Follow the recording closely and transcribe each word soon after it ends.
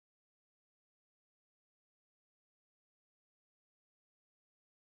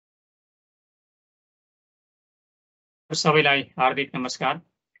सबैलाई हार्दिक नमस्कार।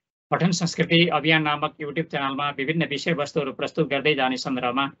 पठन संस्कृति अभियान नामक युट्युब च्यानलमा विभिन्न विषयवस्तुहरू प्रस्तुत गर्दै जाने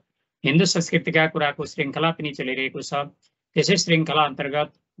सन्दर्भमा हिन्दू संस्कृतिका कुराको श्रृङ्खला पनि चलिरहेको छ। त्यसै श्रृङ्खला अन्तर्गत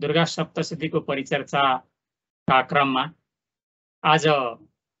दुर्गा सप्तशतीको परिचर्चाका क्रममा आज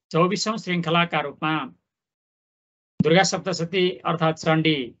 24औं श्रृङ्खलाका रूपमा दुर्गा सप्तशती अर्थात्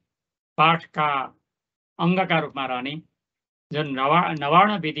चण्डी पाठका अङ्गका रूपमा रहने जुन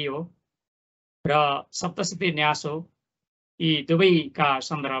नवार्ण विधि हो र सप्तशती न्यास हो, यी दुवैका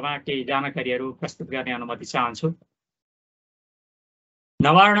सन्दर्भमा केही जानकारीहरू प्रस्तुत गर्ने अनुमति चाहन्छु।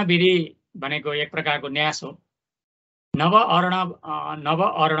 नवार्ण विधि भनेको एक प्रकारको न्यास हो।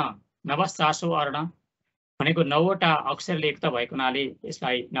 नवचासो अर्ण भनेको 9वटा अक्षरले युक्त भएको हुनाले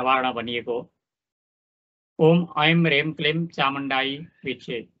यसलाई नवार्ण भनिएको हो। Om aim RAM claim चामुण्डाई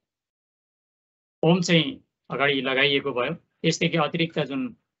विच्छे, Om चाहिँ अगाडि लगाइएको भयो। त्यसदेखि अतिरिक्त जुन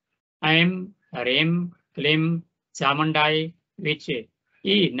ऐम रेम क्लेम चामुण्डाई विच्छे,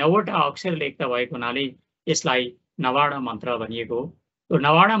 यी 9वटा अक्षरले युक्त भएको हुनाले यसलाई नवार्ण मन्त्र भनिएको हो। यो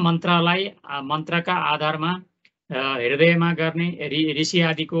नवार्ण मन्त्रका आधारमा हृदयमा गर्ने ऋषि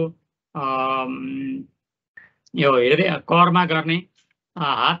आदिको यो हृदय करमा गर्ने,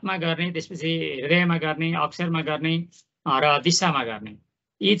 हातमा गर्ने, त्यसपछि हृदयमा गर्ने, अक्षरमा गर्ने र दिशामा गर्ने,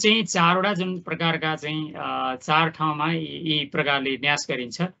 यी चाहिँ 4वटा जुन प्रकारका चाहिँ 4 ठाउँमा यी प्रकारले न्यास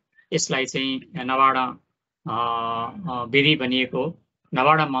गरिन्छ। यसलाई चाहिँ नवार्ण विधि भनिएको हो।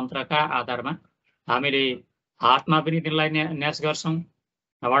 नवार्ण मन्त्रका आधारमा हामीले हातमा पनि तिनलाई न्यास गर्छौँ।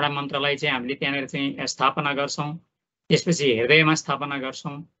 नवार्ण मन्त्रलाई चाहिँ हामीले त्यहाँनिर चाहिँ स्थापना गर्छौँ। त्यसपछि हृदयमा स्थापना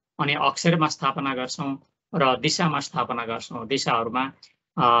गर्छौँ, अनि अक्षरमा स्थापना गर्छौँ र दिशामा स्थापना गर्छौँ। दिशाहरूमा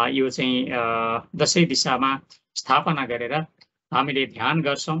यो चाहिँ 10 दिशामा स्थापना गरेर हामीले ध्यान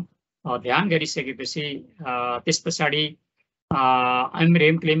गर्छौँ। ध्यान गरिसकेपछि त्यस पछाडि ऐम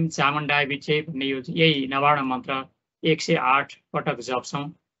रेम क्लेम चामुण्डाई विच्छे भन्ने यही नवार्ण मन्त्र 108 पटक जप्छौँ।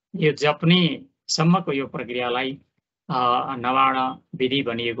 यो जप्ने सम्मको यो प्रक्रियालाई नवार्ण विधि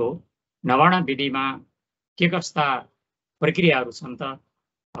भनिएको हो। नवार्ण विधिमा के कस्ता प्रक्रियाहरू छन् त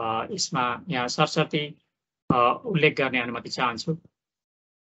यसमा यहाँ सरस्वती उल्लेख गर्ने अनुमति चाहन्छु।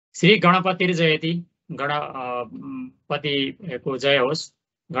 श्री गणपतिर जयति, गणपतिको जय होस्,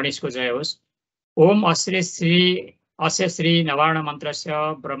 गणेशको जय होस्। ओम अस्य श्री नवार्ण मन्त्रस्य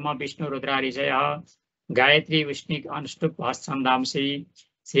ब्रह्म विष्णु रुद्रारि जय, गायत्री विष्णिक अनुष्टुप हस्तछन्दांसि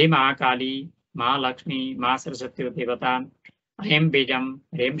श्री महाकाली महालक्ष्मी मा सरस्वती देवता ऐं बीजं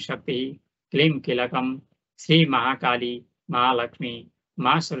ह्रीं शक्ति क्लीं कीलकं श्री महाकाली महालक्ष्मी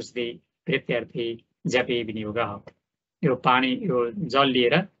मा सरस्वती प्रीत्यर्थी जपे विनियोगः। यो पानी यो जल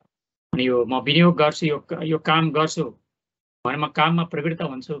लिएर अनि यो म विनियोग गर्छु, यो काम गर्छु भने म काममा प्रवृत्त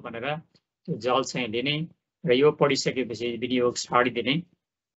हुन्छु भनेर त्यो जल चाहिँ लिने र यो पढिसकेपछि विनियोग छाडिदिने।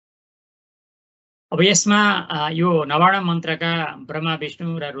 अब यसमा यो नवार्ण मन्त्रका ब्रह्मा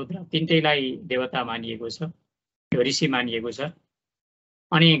विष्णु र रुद्र तिनटैलाई देवता मानिएको छ, यो ऋषि मानिएको छ।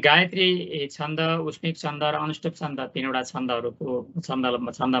 अनि गायत्री छन्द, उष्णिक छन्द र अनुष्टुप छन्द, 3वटा छन्दहरूको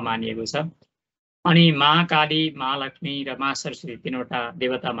छन्द मानिएको छ। अनि महाकाली महालक्ष्मी र मा सरस्वती 3वटा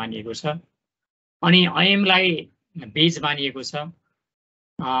देवता मानिएको छ। अनि ऐमलाई बीज मानिएको छ,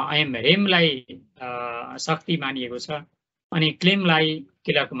 ऐम ह्रीमलाई शक्ति मानिएको छ, अनि क्लीमलाई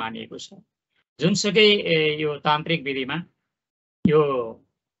किलक मानिएको छ। जुनसुकै यो तान्त्रिक विधिमा यो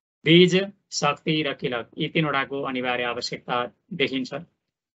बीज, शक्ति र किलक यी 3वटाको अनिवार्य आवश्यकता देखिन्छ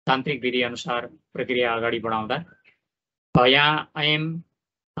तान्त्रिक विधि अनुसार प्रक्रिया अगाडि बढाउँदा। यहाँ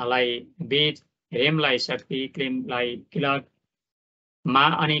ऐमलाई बीज, ह्रीमलाई शक्ति, क्लीमलाई किलक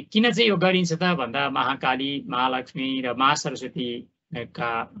अनि किन चाहिँ यो गरिन्छ त भन्दा महाकाली महालक्ष्मी र मा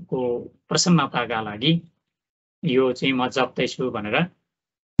सरस्वतीको प्रसन्नताका लागि यो चाहिँ म जप्दैछु भनेर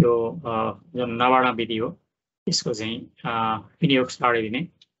यो जुन नवार्ण विधि हो यसको चाहिँ विनियोग छाडिदिने।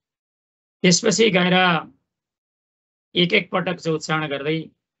 त्यसपछि गएर एक पटक चाहिँ उच्चारण गर्दै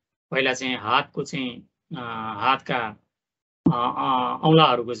पहिला चाहिँ हातको चाहिँ हातका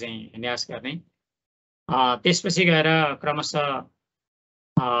औँलाहरूको चाहिँ न्यास गर्ने। त्यसपछि गएर क्रमशः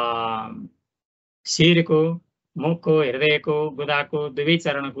शिरको, मुखको, हृदयको, गुदाको, दुवै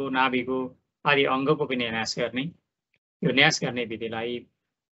चरणको, नाभिको आदि अङ्गको पनि न्यास गर्ने। यो न्यास गर्ने विधिलाई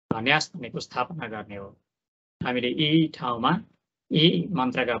न्यास भनेको स्थापना गर्ने हो। हामीले यी ठाउँमा यी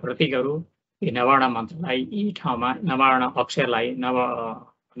मन्त्रका प्रतीकहरू, यी नवार्ण मन्त्रलाई यी ठाउँमा नवार्ण अक्षरलाई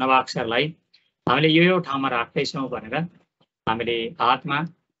नवाक्षरलाई हामीले यो ठाउँमा राख्दैछौँ भनेर हामीले हातमा,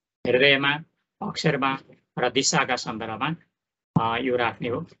 हृदयमा, अक्षरमा र दिशाका सन्दर्भमा यो राख्ने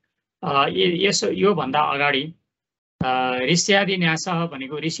हो। योभन्दा अगाडि ऋष्यादि न्यास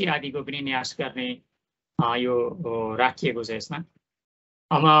भनेको ऋषि आदिको पनि न्यास गर्ने यो राखिएको छ। यसमा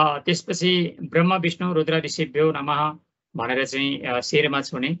त्यसपछि ब्रह्म विष्णु रुद्र ऋषिभ्यो नमः भनेर चाहिँ शिरमा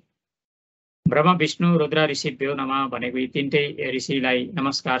छुने। ब्रह्म विष्णु रुद्र ऋषिभ्यो नमः भनेको यी तीनटै ऋषिलाई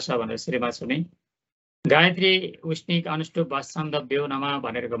नमस्कार छ भनेर शिरमा छुने। गायत्री उष्णिक अनुष्टुप वत्सन्दभ्यो नमः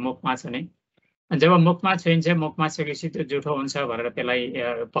भनेर मुखमा छुने। जब मुखमा छुइन्छ, मुखमा छुएपछि त्यो जुठो हुन्छ भनेर त्यसलाई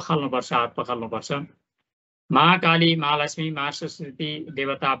पखाल्नुपर्छ, हात पखाल्नुपर्छ। महाकाली महालक्ष्मी महासरस्वती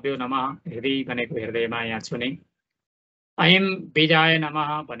देवताभ्यो नमः हृदय भनेको हृदयमा यहाँ छुने। ऐं बीजाय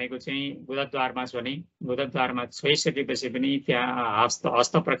नमः भनेको चाहिँ गुदद्वारमा छुने। गुदद्वारमा छोइसकेपछि पनि त्यहाँ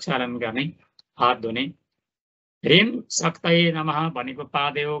हस्त प्रक्षालन गर्ने, हात धुने। ह्रीं शक्तये नमः भनेको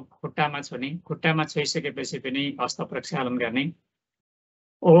पादेव खुट्टामा छुने। खुट्टामा छोइसकेपछि पनि हस्त प्रक्षालन गर्ने।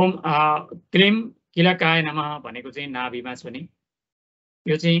 ओम क्लीं किलकाय नमः भनेको चाहिँ नाभिमा छुने।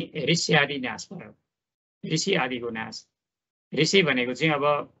 यो चाहिँ ऋषि आदि न्यास भयो, ऋषि आदिको न्यास। ऋषि भनेको चाहिँ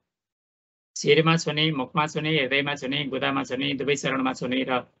अब शिरमा छुने, मुखमा छुने, हृदयमा छुने, गुदामा छुने, दुवै चरणमा छुने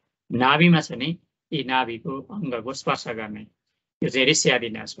र नाभिमा छुने। यी नाभिको अङ्गको स्पर्श गर्ने, यो चाहिँ ऋषि आदि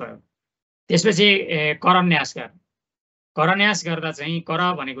न्यास भयो। त्यसपछि करन्यास गर्ने। करन्यास गर्दा चाहिँ कर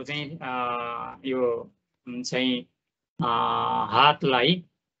भनेको चाहिँ यो चाहिँ हातलाई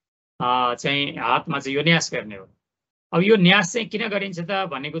चाहिँ हातमा चाहिँ यो न्यास गर्ने हो। अब यो न्यास चाहिँ किन गरिन्छ त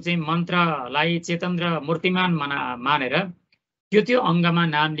भनेको चाहिँ मन्त्रलाई चेतन र मूर्तिमान मानेर त्यो अङ्गमा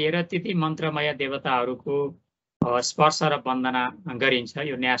नाम लिएर त्यति मन्त्रमय देवताहरूको स्पर्श र वन्दना गरिन्छ।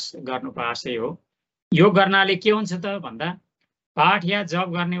 यो न्यास गर्नुको आशय हो। यो गर्नाले के हुन्छ त भन्दा पाठ या जप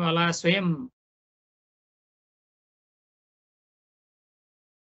गर्नेवाला स्वयं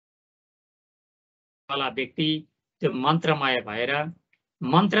वाला व्यक्ति त्यो मन्त्रमय भएर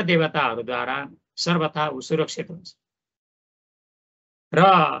मन्त्र देवताहरूद्वारा सर्वथा सुरक्षित हुन्छ। र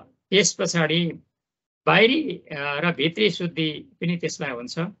त्यस पछाडि बाहिरी र भित्री शुद्धि पनि त्यसलाई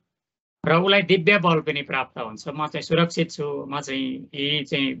हुन्छ र उसलाई दिव्य बल पनि प्राप्त हुन्छ। म चाहिँ सुरक्षित छु, म चाहिँ यी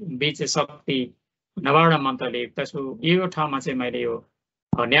चाहिँ बीज शक्ति नवार्ण मन्त्रले युक्त छु, यो ठाउँमा चाहिँ मैले यो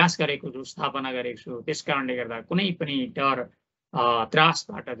न्यास गरेको छु, स्थापना गरेको छु। त्यस कारणले गर्दा कुनै पनि डर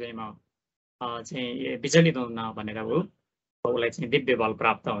त्रासबाट चाहिँ म चाहिँ विचलित हुन्न भनेर उसलाई चाहिँ दिव्य बल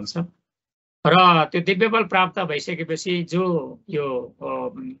प्राप्त हुन्छ। र त्यो दिव्य बल प्राप्त भइसकेपछि जो यो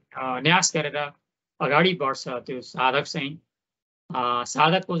न्यास गरेर अगाडि बढ्छ त्यो साधक चाहिँ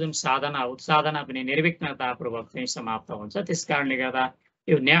साधकको जुन साधना हो, साधना पनि निर्विघ्नतापूर्वक चाहिँ समाप्त हुन्छ। त्यस कारणले गर्दा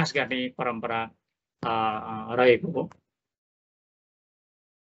यो न्यास गर्ने परम्परा रहेको हो।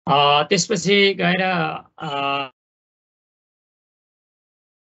 त्यसपछि गएर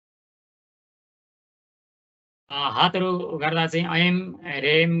हातहरू गर्दा चाहिँ ऐं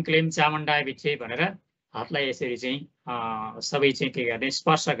ह्रीं क्लीं चामुण्डाय विच्चे भनेर हातलाई यसरी चाहिँ सबै चाहिँ के गर्ने,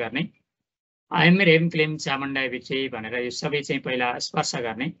 स्पर्श गर्ने। ऐं ह्रीं क्लीं चामुण्डाय विच्चे भनेर यो सबै चाहिँ पहिला स्पर्श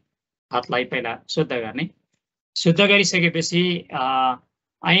गर्ने, हातलाई पहिला शुद्ध गर्ने। शुद्ध गरिसकेपछि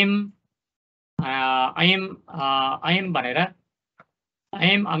ऐं भनेर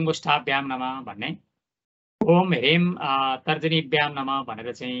ऐं अङ्गुष्ठाभ्याम नमः भन्ने। ओम ह्रीं तर्जनीभ्याम नमः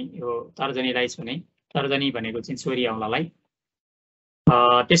भनेर चाहिँ यो तर्जनीलाई छुने। तर्जनी भनेको चाहिँ छोरी औँलालाई।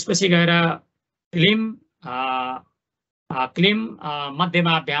 त्यसपछि गएर क्लीं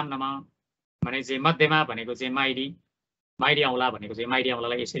मध्यमाभ्याम नमः भने चाहिँ मध्यमा भनेको चाहिँ माइली औँला भनेको चाहिँ माइली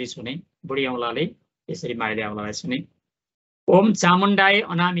औँलालाई यसरी छुने। बुढी औँलाले यसरी माइली औँलालाई छुने। ओम चामुण्डाय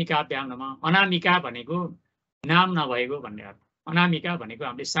अनामिकाभ्याम नमः। अनामिका भनेको नाम नभएको भन्ने अर्थ। अनामिका भनेको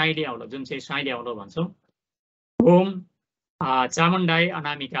हामीले साइली औँलो, जुन चाहिँ साइली औँलो भन्छौँ। ओम चामुण्डाय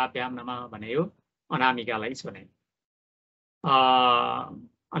अनामिकाभ्याम नमः भन्यो, अनामिकालाई छुने।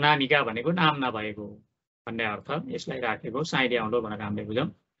 अनामिका भनेको नाम नभएको भन्ने अर्थ यसलाई राखेको, साइली औँलो भनेर हामीले बुझौँ।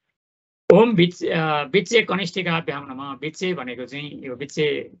 ओम बिच्चे कनिष्ठिकाभ्याम नमः। बिच्चे भनेको चाहिँ यो बिच्चे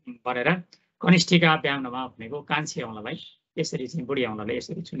भनेर कनिष्ठिकाभ्याम नमः भनेको कान्छी औँलालाई यसरी चाहिँ बुढी औँलाले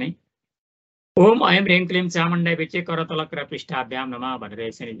यसरी छुने। ओम ऐं ह्रीं क्लीं चामुण्डाय विच्चे करतल कर पृष्ठाभ्याम नमः भनेर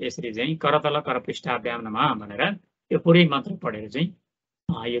यसरी चाहिँ करतल कर पृष्ठाभ्याम नमः भनेर यो पुरै मन्त्र पढेर चाहिँ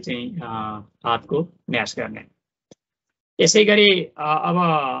यो चाहिँ हातको न्यास गर्ने। यसै गरी अब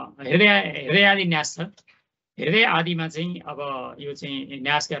हृदय आदि न्यास छ। हृदय आदिमा चाहिँ अब यो चाहिँ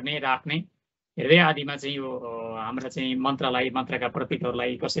न्यास गर्ने, राख्ने। हृदय आदिमा चाहिँ यो हाम्रो चाहिँ मन्त्रका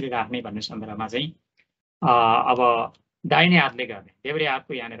प्रतीकहरूलाई कसरी राख्ने भन्ने सन्दर्भमा चाहिँ अब दाहिने हातले गर्ने। देब्रे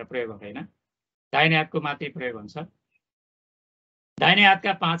हातको यहाँनिर प्रयोग हुँदैन, दाहिने हातको मात्रै प्रयोग हुन्छ। दाहिने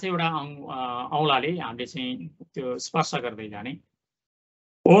हातका 5वटा औँलाले हामीले चाहिँ त्यो स्पर्श गर्दै जाने।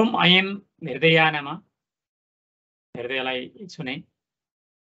 ओम ऐं हृदयाय नमः, हृदयलाई छुने।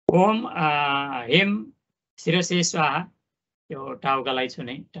 ओम ह्रीं शिरसे स्वाहा, यो टाउकालाई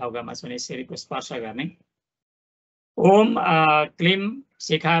छुने, टाउकामा छुने, शरीरको स्पर्श गर्ने। ओम क्लीं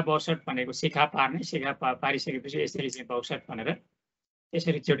शिखा बौसठ भनेको शिखा पार्ने, शिखा पारिसकेपछि यसरी चाहिँ बौसठ भनेर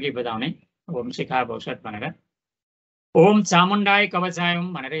यसरी चुटकी बजाउने ओम शिखा भौषट भनेर। ओम चामुण्डाय कवचाय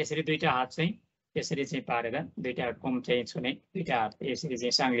ओम भनेर यसरी दुईटा हात चाहिँ यसरी चाहिँ पारेर दुईटा कुम चाहिँ छुने दुईटा हात यसरी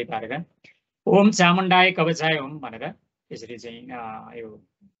चाहिँ साङ्ली पारेर ओम चामुण्डाय कवचाय ओम भनेर यसरी चाहिँ यो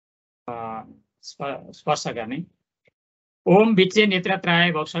स्पर्श गर्ने। ओम बिचे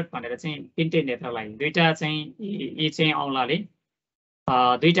नेत्रत्राय भौषट भनेर चाहिँ तिनटै नेत्रलाई दुईटा चाहिँ यी चाहिँ औँलाले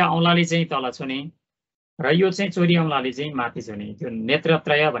दुईटा औँलाले चाहिँ तल छुने र यो चाहिँ चोरी औँलाले चाहिँ माथि छुने। त्यो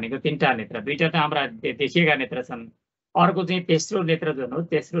नेत्रत्रय भनेको तिनटा नेत्र, दुईटा त हाम्रा देखिएका नेत्र छन्, अर्को चाहिँ तेस्रो नेत्र जुन हो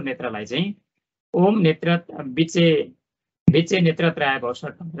तेस्रो नेत्रलाई चाहिँ ओम नेत्र बिचे नेत्रत्राय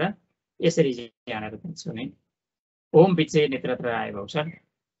भौषट भनेर यसरी यहाँनिर छुने। ओम बिचे नेत्रत्राय भौषट।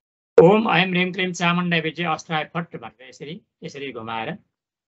 ओम ऐम रेम क्लीम चामुण्डाय बिचे अस्त्राय फट भनेर यसरी घुमाएर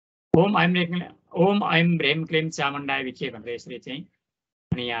ओम ऐम रेम क्लीम चामुण्डाय बिचे भनेर यसरी चाहिँ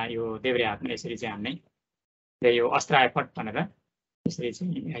अनि यहाँ यो देब्रे हातमा यसरी चाहिँ हान्ने र यो अस्त्राय फट भनेर यसरी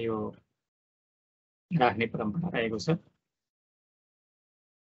चाहिँ यो राख्ने परम्परा रहेको छ।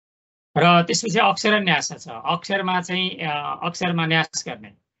 र त्यसपछि अक्षर न्यास छ। अक्षरमा चाहिँ अक्षरमा न्यास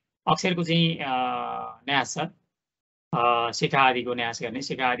गर्ने, अक्षरको चाहिँ न्यास छ, शिखा आदिको न्यास गर्ने,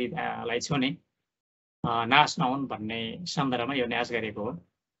 शिखा आदिलाई छुने, नाश नहुन् भन्ने सन्दर्भमा यो न्यास गरेको हो।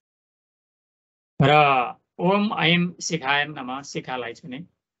 र ओम ऐम शिखायम नमः शिखालाई छुने।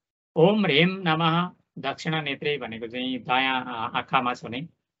 ओम ह्रीम नमः दक्षिण नेत्रे भनेको चाहिँ दायाँ आँखामा छुने।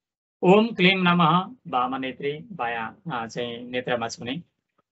 ओम क्लीम नमः वाम नेत्रे बायाँ चाहिँ नेत्रमा छुने।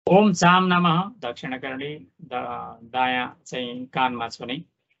 ओम चाम नमः दक्षिणकर्णी दायाँ चाहिँ कानमा छुने।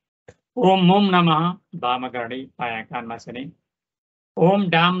 ओम मुम नमः वामकर्णी बायाँ कानमा छुने। ओम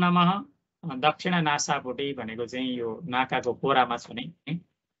डाम नमः दक्षिण नासापुटी भनेको चाहिँ यो नाकाको कोरामा छुने।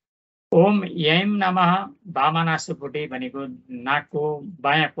 ओम यम नमः वामनासुपुटी भनेको नाकको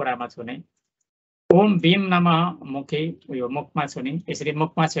बायाँ कोरामा छुने। ओम भीम नमः मुखे यो मुखमा छुने। यसरी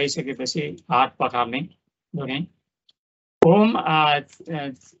मुखमा छुइसकेपछि हात पखाल्ने धुने। ओम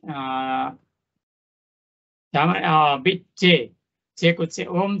बिचे चेको चे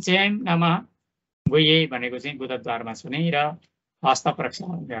ओम चेम नमः गुये भनेको चाहिँ गुदद्वारमा छुने र हस्त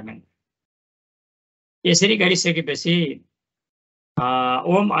प्रक्षालन गर्ने। यसरी गरिसकेपछि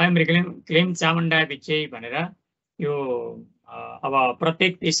ओम ऐम क्लीम चामुण्डाय बिचे भनेर यो अब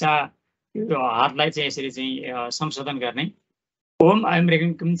प्रत्येक दिशा यो हातलाई चाहिँ यसरी चाहिँ संशोधन गर्ने। ओम ऐम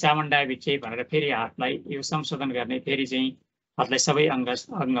क्लीम चामुण्डाय बिचे भनेर फेरि हातलाई यो संशोधन गर्ने, फेरि चाहिँ हातलाई सबै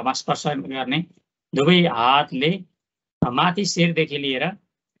अङ्गमा स्पर्श गर्ने। दुवै हातले माथि शिरदेखि लिएर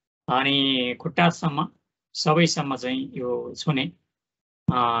अनि खुट्टासम्म सबैसम्म चाहिँ यो छुने।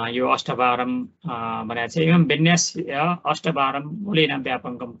 यो अष्टबारम भनेको चाहिँ एवं विन्यास अष्टबारम मूलेन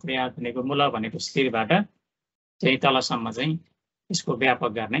व्यापकम क्रियात भनेको मूल भनेको शिरबाट चाहिँ तलसम्म चाहिँ यसको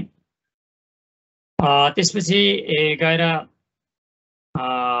व्यापक गर्ने। त्यसपछि गएर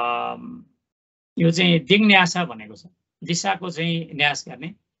यो चाहिँ दिङ्न्यास भनेको छ, दिशाको चाहिँ न्यास गर्ने।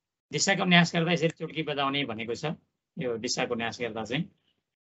 दिशाको न्यास गर्दा यसरी चुटकी बजाउने भनेको छ। यो दिशाको न्यास गर्दा चाहिँ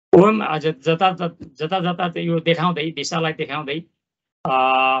ओम जता जता यो देखाउँदै दिशालाई देखाउँदै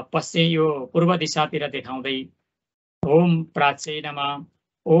पश्चिम यो पूर्व दिशातिर देखाउँदै ओम प्राच्यै नमः,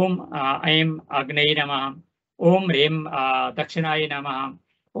 ओम ऐम अग्नेय नमः, ओम ह्रीम दक्षिणाय नमः,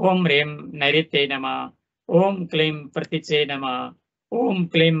 ओम ह्रीम नैऋत्यै नमः, ओम क्लीम प्रतीच्यै नमः, ओम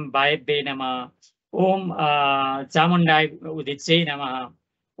क्लीम वायव्यै नमः, ओम चामुण्डाय उदिच्यै नमः,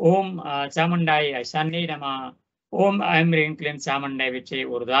 ओम चामुण्डाय ईशान्यै नमः, ओम ऐम ह्रीम क्लीम चामुण्डाय बिचे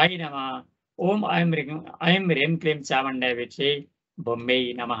ऊर्ध्वाय नमः, ओम ऐम ह्रीम क्लीम चामुण्डाय बिचे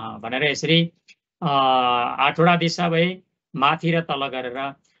भूम्यै नमः भनेर यसरी 8वटा दिशा भए माथि र तल गरेर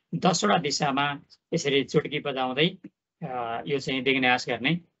 10वटा दिशामा यसरी चुटकी बजाउँदै यो चाहिँ दिग्न्यास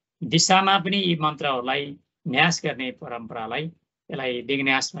गर्ने। दिशामा पनि यी मन्त्रहरूलाई न्यास गर्ने परम्परालाई यसलाई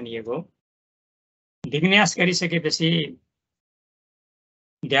दिग्न्यास भनिएको हो। दिग्न्यास गरिसकेपछि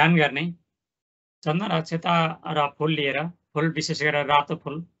ध्यान गर्ने। चन्दन अक्षता र फुल लिएर, फुल विशेष गरेर रातो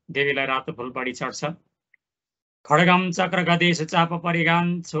फुल, देवीलाई रातो फुल बढी चढ्छ। खड्गम चक्र गदेश चाप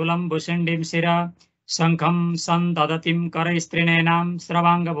परिगान शूलं भूषण्डीं शिर शङ्खं सन्दधतिं करस्त्रिनयनां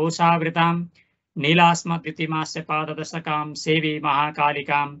स्रवाङ्गभूषावृतां नीलास्मद्युतिमास्य पाददशकां सेवी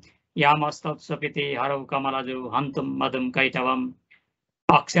महाकालिकां यामस्तत्स्वपिति हरौ कमलजु हन्तुं मधुं कैटवम्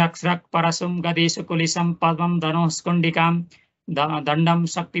अक्षरक् परशुं गदेशु कुलिशं पद्मं धनुष्कुण्डिकां दण्डं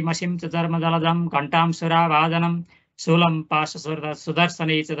शक्तिमसिं च धर्मजलजं घण्टां सुराभाजनं शूलं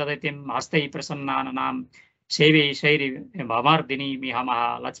पाशसुदर्शनै च ददतिं हस्तै प्रसन्नानां सेवी शैरी भमर्दिनी मिहमः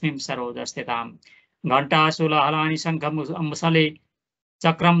लक्ष्मीं सरोजस्थितां घण्टाशूलहलानि शङ्खं मुसले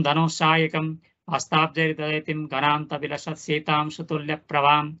चक्रं धनुषायकं हस्ताब्जैर्दयतिं घनान्तविलसत् सीतां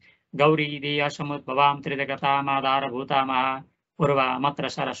सुतुल्यप्रभां गौरी देयसमुद्भवां त्रिजगतामाधारभूतामः पूर्वा मत्र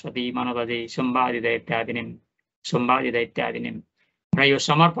सरस्वती मनोभजे सुम्बादिदैत्यादिनीम सुम्बादिदैत्यादिनीम र यो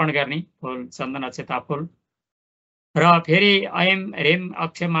समर्पण गर्ने फुल चन्दन अक्षता फुल र फेरि ऐम रेम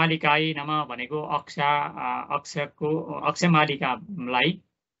अक्षमालिकाई नमः भनेको अक्षमालिकालाई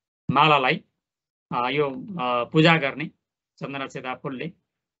मालालाई यो पूजा गर्ने चन्दन अक्षता फुलले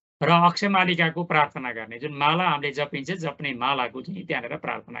र अक्षमालिकाको प्रार्थना गर्ने जुन माला हामीले जपिन्छ जप्ने मालाको चाहिँ त्यहाँनिर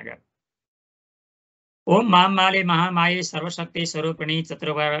प्रार्थना गर्ने ओम महामाले महामाये सर्वशक्ति स्वरूपिणी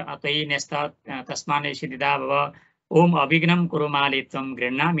चतुर्वर अतै न्यस्त तस्माने सिद्धिदा भव ओम अभिघ्नं कुरु माले त्वं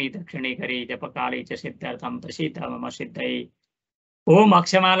गृह्णामि दक्षिणे करी जपकाले च सिद्ध्यर्थं प्रसीद मम सिद्धये ओम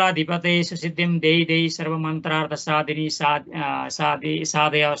अक्षमालाधिपते सुसिद्धिं देहि देहि सर्वमन्त्रार्थ साधिनी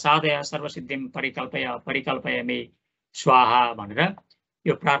साधय सर्वसिद्धिं परिकल्पय मे स्वाहा भनेर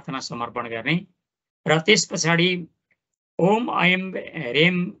यो प्रार्थना समर्पण गर्ने र त्यस पछाडि ओम ऐम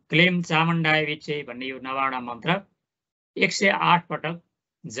रेम क्लेम चामुण्डाय विचे भन्ने यो नवाडा मन्त्र 108 पटक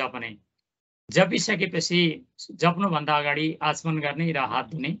जप्ने जपिसकेपछि जप्नुभन्दा अगाडि आचमन गर्ने र हात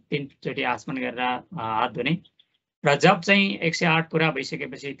धुने 3 चोटि आचमन गरेर हात धुने र जप चाहिँ 108 पुरा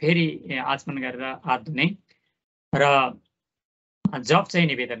भइसकेपछि फेरि आचमन गरेर हात धुने र जप चाहिँ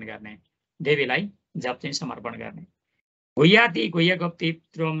निवेदन गर्ने देवीलाई जप चाहिँ समर्पण गर्ने गुह्याति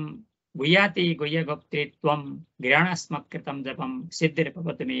गुह्यगोप्त्रित्वं गिराणास्मत्कृतं जपं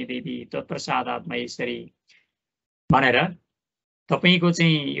सिद्धिर्भवतु मे देवी त्वत्प्रसादात् महेश्वरी भनेर तपाईको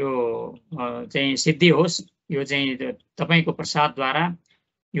चाहिँ यो चाहिँ सिद्धि होस् यो चाहिँ तपाईको प्रसादद्वारा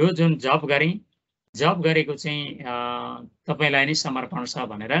यो जुन जप गरेको चाहिँ तपाईलाई नै समर्पण छ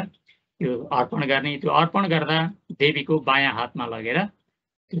भनेर यो अर्पण गर्ने त्यो अर्पण गर्दा देवीको बायाँ हातमा लगेर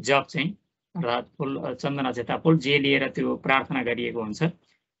त्यो जप चाहिँ अर्थात् फुल चन्दन अक्षता फुल जे लिएर त्यो प्रार्थना गरिएको हुन्छ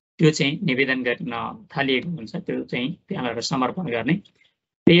त्यो चाहिँ निवेदन गर्न थालिएको हुन्छ त्यो चाहिँ त्यहाँबाट समर्पण गर्ने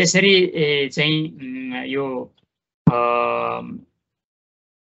यसरी चाहिँ यो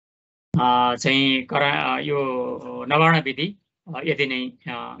चाहिँ यो नवार्ण विधि यति नै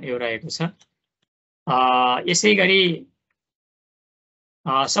यो रहेको छ यसै गरी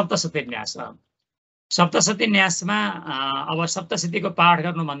सप्तशती न्यासमा अब सप्तशतीको पाठ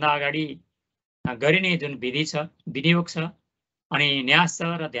गर्नुभन्दा अगाडि गरिने जुन विधि छ विनियोग छ अनि न्यास छ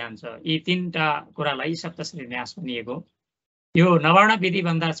र ध्यान छ यी 3टा कुरालाई सप्तशती न्यास भनिएको यो नवार्ण विधि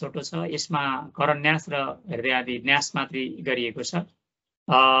भन्दा छोटो छ यसमा करन्यास र हृदय आदि न्यास मात्रै गरिएको छ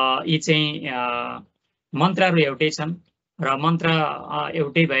यी चाहिँ मन्त्रहरू एउटै छन् र मन्त्र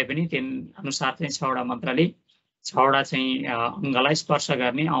एउटै भए पनि त्यस अनुसार चाहिँ 6वटा मन्त्रले 6वटा चाहिँ अङ्गलाई स्पर्श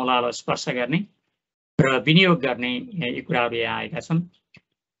गर्ने औँलालाई स्पर्श गर्ने र विनियोग गर्ने यी कुराहरू यहाँ आएका छन्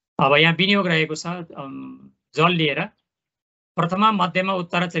अब यहाँ विनियोग रहेको छ जल लिएर प्रथम मध्यम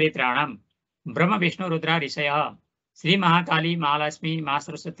उत्तर चरित्राणाम ब्रह्म विष्णु रुद्र ऋषयः श्री महाकाली महालक्ष्मी मा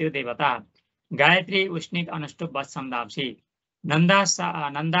सरस्वती देवता गायत्री उष्णिक अनुष्टुप वत्सन्दांसी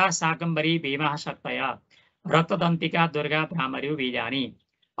नन्दा शाकम्बरी भीमः शक्तय रक्तदन्तिका दुर्गा भ्रामर्यु बीजानि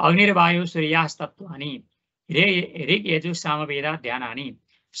अग्निर्वायु सूर्यास्तत्वानि ऋग यजु सामवेदा ध्यानानि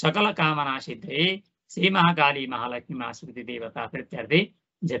सकल कामना सिद्धये श्री महाकाली महालक्ष्मी मा सरस्वती देवता प्रत्यर्थे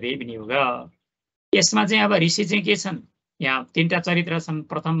जपे विनियोग यसमा चाहिँ अब ऋषि चाहिँ के छन् यहाँ 3टा चरित्र छन्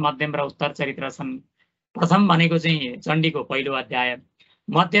प्रथम मध्यम र उत्तर चरित्र छन् प्रथम भनेको चाहिँ चण्डीको पहिलो अध्याय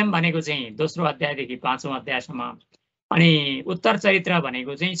मध्यम भनेको चाहिँ दोस्रो अध्यायदेखि 5औं अध्यायसम्म अनि उत्तर चरित्र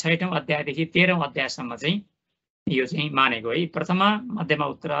भनेको चाहिँ 6औं अध्यायदेखि 13औं अध्यायसम्म चाहिँ यो चाहिँ मानेको है प्रथम मध्यम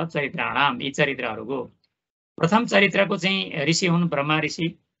उत्तर चरित्राणाम यी चरित्रहरूको प्रथम चरित्रको चाहिँ ऋषि हुन् ब्रह्मा ऋषि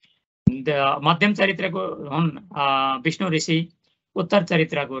मध्यम चरित्रको हुन् विष्णु ऋषि उत्तर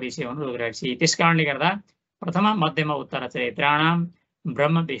चरित्रको ऋषि हुन् रुद्र ऋषि त्यसकारणले गर्दा प्रथम मध्यम उत्तर चरित्राणाम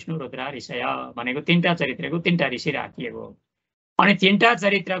ब्रह्म विष्णु रुद्र ऋषय भनेको 3टा चरित्रको 3टा ऋषि राखिएको अनि 3टा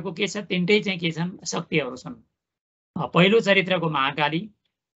चरित्रको के छ 3टै चाहिँ के छन् शक्तिहरू छन् पहिलो चरित्रको महाकाली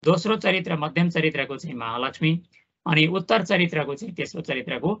दोस्रो चरित्र मध्यम चरित्रको चाहिँ महालक्ष्मी अनि उत्तर चरित्रको चाहिँ तेस्रो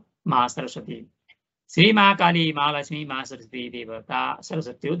चरित्रको महासरस्वती श्री महाकाली महालक्ष्मी महासरस्वती देवता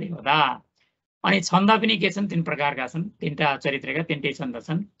सरस्वती देवता अनि छन्द पनि के छन् 3 प्रकारका छन् 3टा चरित्रका 3टै छन्द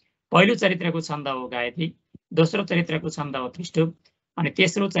छन् पहिलो चरित्रको छन्द हो गायत्री दोस्रो चरित्रको छन्द हो त्रिष्टुप अनि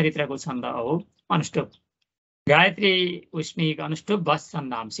तेस्रो चरित्रको छन्द हो अनुष्टुप गायत्री उष्णिक अनुष्टुप वस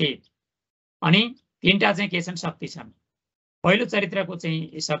छन्दांसी अनि 3टा चाहिँ के छन् शक्ति छन् पहिलो चरित्रको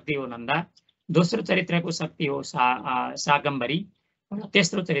चाहिँ शक्ति हो नन्दा दोस्रो चरित्रको शक्ति हो शाकम्बरी र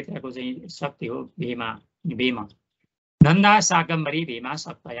तेस्रो चरित्रको चाहिँ शक्ति हो भीम नन्दा शाकम्बरी भीमा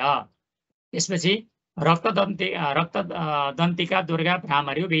शक्तय त्यसपछि रक्तदन्तिका दुर्गा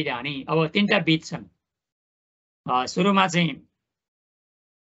भ्रामर्यु बीजानि अब 3टा बीज छन् सुरुमा चाहिँ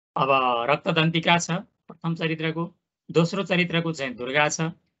अब रक्तदन्तिका छ प्रथम चरित्रको दोस्रो चरित्रको चाहिँ दुर्गा छ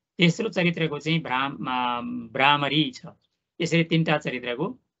तेस्रो चरित्रको चाहिँ भ्रामरी छ यसरी तीनटा चरित्रको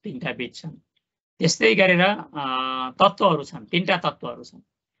तीनटा बीज छन्। त्यस्तै गरेर तत्त्वहरू छन्, तीनटा तत्त्वहरू छन्।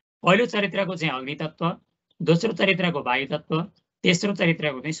 पहिलो चरित्रको चाहिँ अग्नि तत्त्व, दोस्रो चरित्रको वायु तत्त्व, तेस्रो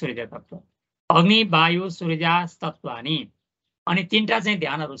चरित्रको चाहिँ सूर्य तत्त्व। अग्नि, वायु, सूर्य तत्त्वानि अनि तीनटा चाहिँ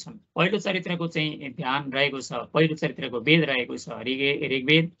ध्यानहरू छन्। पहिलो चरित्रको चाहिँ ध्यान रहेको छ, पहिलो चरित्रको वेद रहेको छ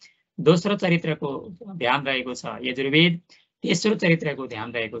ऋग्वेद, दोस्रो चरित्रको ध्यान रहेको छ यजुर्वेद, तेस्रो चरित्रको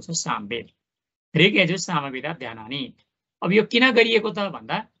ध्यान रहेको छ सामवेद। ऋग यजुर सामवेद ध्यानानि। अब यो किन गरिएको त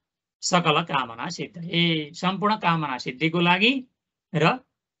भन्दा सकल कामना सिद्धये, सम्पूर्ण कामना सिद्धिको लागि र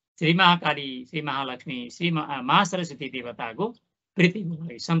श्री महाकाली, श्री महालक्ष्मी, श्री महासरस्वती देवताको प्रीतिको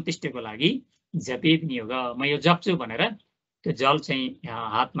लागि, सन्तुष्टिको लागि जपे विनियोग। म यो जप्छु भनेर त्यो जल चाहिँ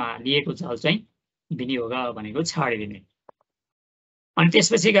हातमा लिएको जल चाहिँ विनियोग भनेको छाडिदिने। अनि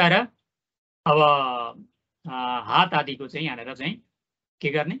त्यसपछि गएर अब हात आदिको चाहिँ यहाँनिर चाहिँ के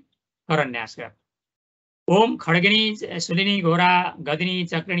गर्ने, करन्यास गर्ने। ओम खड्गिनी शूलिनी घोरा गदिनी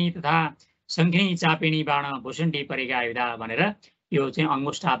चक्रिणी तथा शङ्खिनी चापिनी बाण भुसुण्डी परिगायुधा भनेर यो चाहिँ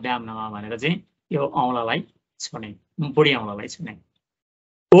अङ्गुष्ठाभ्याम नमः भनेर चाहिँ यो औँलालाई छुने, बुढी औँलालाई छुने।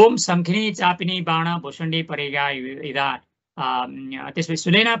 ओम शङ्खिनी चापिनी बाण भुसुण्डी परिगायुधा, त्यसपछि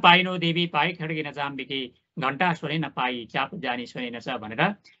सुनेन पाइनो देवी पाइ खड्गिन चाम्बिकी घण्टा सुनेन पाइ चाप जानी सुनेन छ भनेर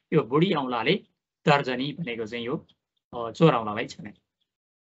यो बुढी औँलाले तर्जनी भनेको चाहिँ यो चोर औँलालाई छुने।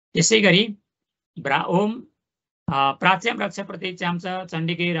 त्यसै गरी ओम प्राच्याम रक्ष प्रतीच्याम च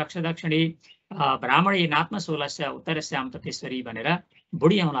चण्डिके रक्ष दक्षिणी ब्राह्मणी नात्मशूलस्य उत्तरस्याम तथेश्वरी भनेर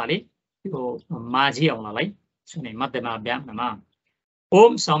बुढी औँलाले यो माझी औँलालाई छुने। मध्यमाभ्याम नमः।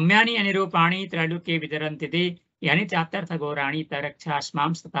 ओम सौम्यानी अनिरूपाणी त्रैलोक्ये विचरन्ति ते यानि चाप्तर्थ गौराणी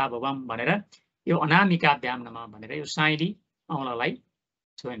तरक्षास्मां तथा भुवम भनेर यो अनामिकाभ्याम नमः भनेर यो साइली औँलालाई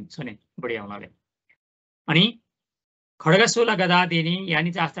छुने बुढी औँलाले। अनि खड्गशूल गदादिनी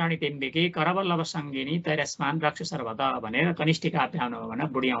यानि चास्त्राणी तेम्बेके करवल्लभ सङ्गिनी तैरस्मान रक्ष सर्वदा भनेर कनिष्ठिकाभ्याम नमः भनेर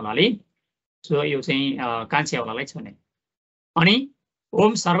बुढी औँलाले यो चाहिँ कान्छी औँलालाई छुने। अनि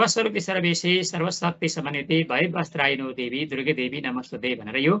ओम सर्वस्वरूपी सर्वेशे सर्वशक्ति समन्विते भय वस्त्रायिनो देवी दुर्गे देवी नमस्ते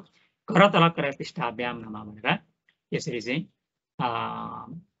भनेर यो करतल करपृष्ठाभ्याम नमः भनेर यसरी चाहिँ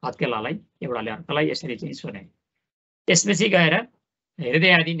हत्केलालाई एउटाले अर्कालाई यसरी चाहिँ छुने। त्यसपछि गएर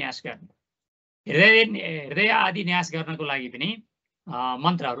हृदय आदि न्यास गर्ने। हृदय आदि न्यास गर्नको लागि पनि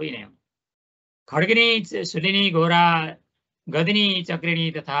मन्त्रहरू यिनै हुन्। खड्गिनी शूलिनी घोरा गदिनी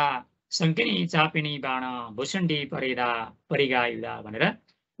चक्रिणी तथा शङ्किनी चापिनी बाण भुसुण्डी परिगायुधा भनेर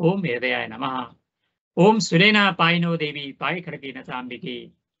ओम हृदयाय नमः। ओम सुलेन पाइनो देवी पाइ खड्गिन चाम्बिकी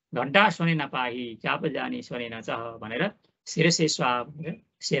घण्टा सुनेन पाही चाप जानी सुनेन चह भनेर शिरसे स्वाहा भनेर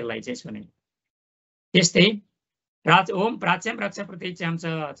शेरलाई चाहिँ सुने। त्यस्तै ओम प्राच्याम रक्ष प्रतीच्याम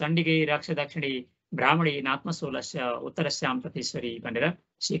च चण्डिके रक्ष दक्षिणी ब्राह्मणी नात्मशूलस्य उत्तरस्याम तथेश्वरी भनेर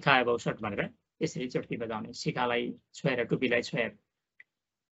शिखाय बौसठ भनेर यसरी चुट्की बजाउने, शिखालाई छोएर टुपीलाई छोएर।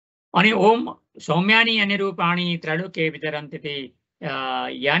 अनि ओम सौम्यानी अनिरूपाणी त्रैलोक्ये विचरन्ति ते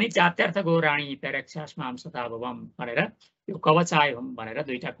यानि चात्यर्थ गौराणी तरक्षास्मां सदा भुवम भनेर यो कवचाय हुम भनेर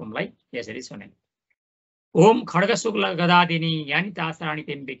दुईटा कुमलाई यसरी छुने। ओम खड्गशुक्ल गदादिनी यानि तास्त्राणी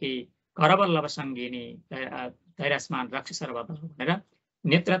तेम्बिके करवल्लभ सङ्गिनी तैरस्मान रक्ष सर्वदा भनेर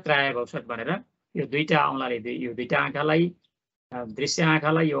नेत्रत्राय भौषट भनेर यो दुईटा औँलाले यो दुईटा आँखालाई दृश्य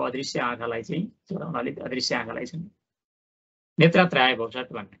आँखालाई यो अदृश्य आँखालाई चाहिँ चोर औँलाले अदृश्य आँखालाई छुने। नेत्रत्राय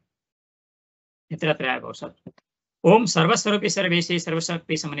भौषट भन्ने नेत्रत्राय भौषट। ओम सर्वस्वरूपी सर्वेशे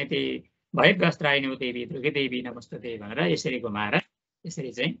सर्वशक्ति समन्विते भयव्यस्त्रायिनो देवी दुर्गे देवी नमस्ते भनेर यसरी घुमाएर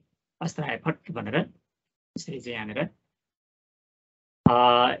यसरी चाहिँ अस्त्राय फट भनेर यसरी चाहिँ यहाँनिर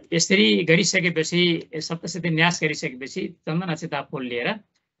यसरी गरिसकेपछि सप्तशती न्यास गरिसकेपछि चन्दन अक्षता फुल लिएर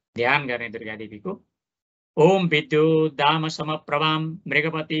ध्यान गर्ने दुर्गा देवीको। ओम विद्युत दाम समप्रभां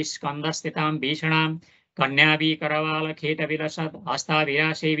मृगपति स्कन्दस्थितां भीषणां कन्याभि करवाल खेट विलसत्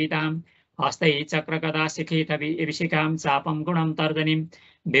हस्ताभिरा सेवितां हस्तै चक्रगदा शिखित अभिषिकां चापं गुणं तर्जनीं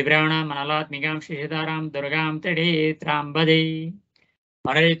बिभ्राणां मनलात्मिकां शिशुधारां दुर्गां त्रिनेत्रां भजे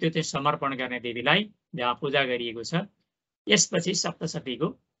भनेर त्यो चाहिँ समर्पण गर्ने देवीलाई जहाँ पूजा गरिएको छ। यसपछि सप्तशतीको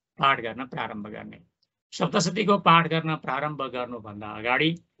पाठ गर्न प्रारम्भ गर्ने। सप्तशतीको पाठ गर्न प्रारम्भ गर्नुभन्दा अगाडि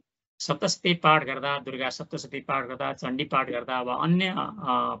सप्तशती पाठ गर्दा, दुर्गा सप्तशती पाठ गर्दा, चण्डी पाठ गर्दा वा अन्य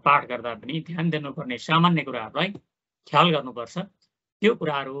पाठ गर्दा पनि ध्यान दिनुपर्ने सामान्य कुराहरूलाई ख्याल गर्नुपर्छ। त्यो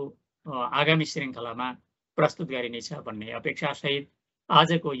कुराहरू आगामी श्रृङ्खलामा प्रस्तुत गरिनेछ भन्ने अपेक्षासहित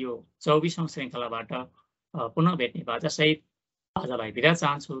आजको यो 24औं श्रृङ्खलाबाट पुनः भेट्ने बाचासहित आजलाई बिदा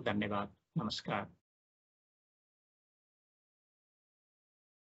चाहन्छु। धन्यवाद, नमस्कार।